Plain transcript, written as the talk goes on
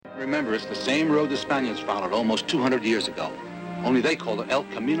Remember, it's the same road the Spaniards followed almost 200 years ago. Only they called it El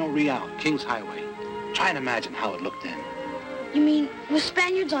Camino Real, King's Highway. Try and imagine how it looked then. You mean with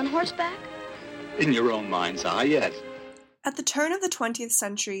Spaniards on horseback? In your own mind's eye, yes. At the turn of the 20th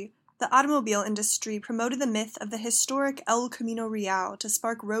century, the automobile industry promoted the myth of the historic El Camino Real to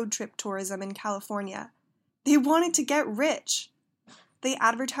spark road trip tourism in California. They wanted to get rich. They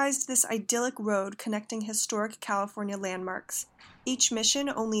advertised this idyllic road connecting historic California landmarks, each mission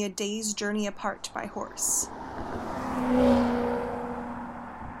only a day's journey apart by horse.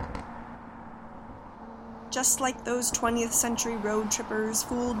 Just like those 20th century road trippers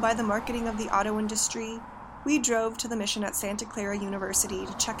fooled by the marketing of the auto industry, we drove to the mission at Santa Clara University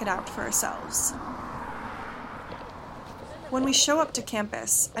to check it out for ourselves. When we show up to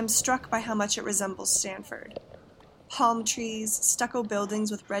campus, I'm struck by how much it resembles Stanford. Palm trees, stucco buildings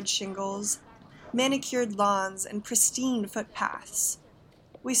with red shingles, manicured lawns, and pristine footpaths.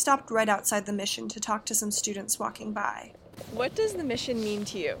 We stopped right outside the mission to talk to some students walking by. What does the mission mean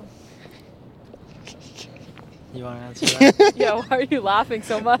to you? You want to answer that? Yeah, why are you laughing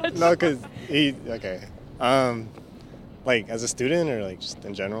so much? No, because okay. Like as a student or like just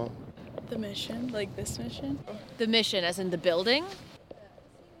in general? The mission? Like this mission? The mission, as in the building?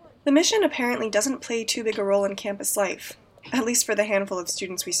 The mission apparently doesn't play too big a role in campus life, at least for the handful of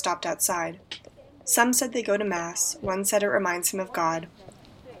students we stopped outside. Some said they go to Mass, one said it reminds him of God.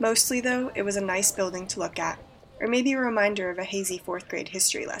 Mostly, though, it was a nice building to look at, or maybe a reminder of a hazy 4th grade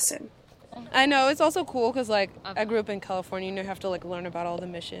history lesson. I know, it's also cool because, like, I grew up in California, you have to, like, learn about all the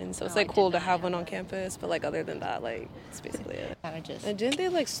missions, so it's, like, cool to have one on campus, but, like, other than that, like, it's basically it. And didn't they,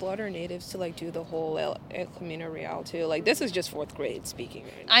 like, slaughter natives to, like, do the whole El Camino Real, too? Like, this is just 4th grade speaking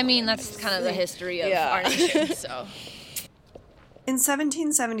right now. I mean, that's kind of the history of our nation, so... In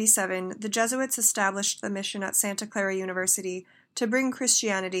 1777, the Jesuits established the mission at Santa Clara University to bring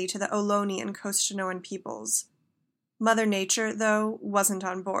Christianity to the Ohlone and Costanoan peoples. Mother Nature, though, wasn't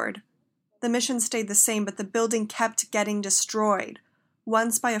on board. The mission stayed the same, but the building kept getting destroyed,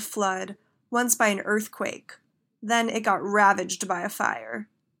 once by a flood, once by an earthquake. Then it got ravaged by a fire.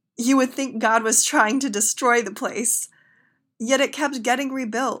 You would think God was trying to destroy the place. Yet it kept getting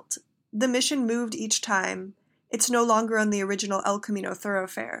rebuilt. The mission moved each time. It's no longer on the original El Camino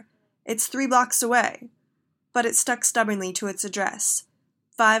thoroughfare. It's 3 blocks away. But it stuck stubbornly to its address,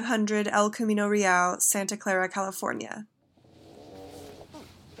 500 El Camino Real, Santa Clara, California.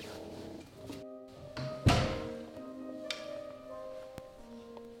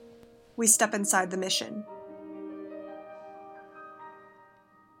 We step inside the mission.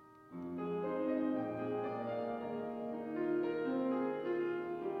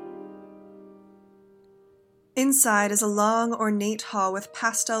 Inside is a long, ornate hall with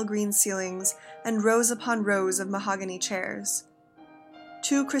pastel green ceilings and rows upon rows of mahogany chairs.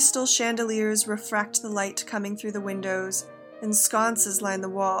 2 crystal chandeliers refract the light coming through the windows, and sconces line the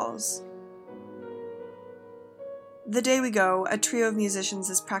walls. The day we go, a trio of musicians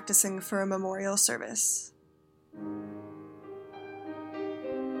is practicing for a memorial service.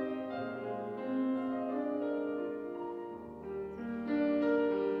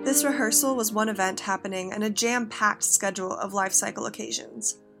 This rehearsal was one event happening in a jam-packed schedule of life cycle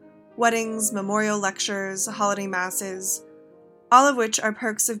occasions. Weddings, memorial lectures, holiday masses, all of which are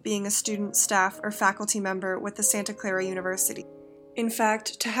perks of being a student, staff, or faculty member with the Santa Clara University. In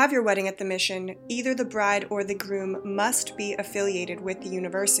fact, to have your wedding at the mission, either the bride or the groom must be affiliated with the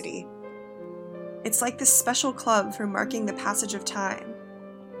university. It's like this special club for marking the passage of time.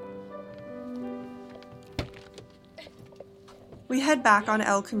 We head back on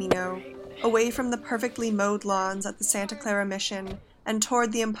El Camino, away from the perfectly mowed lawns at the Santa Clara Mission and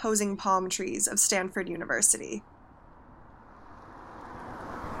toward the imposing palm trees of Stanford University.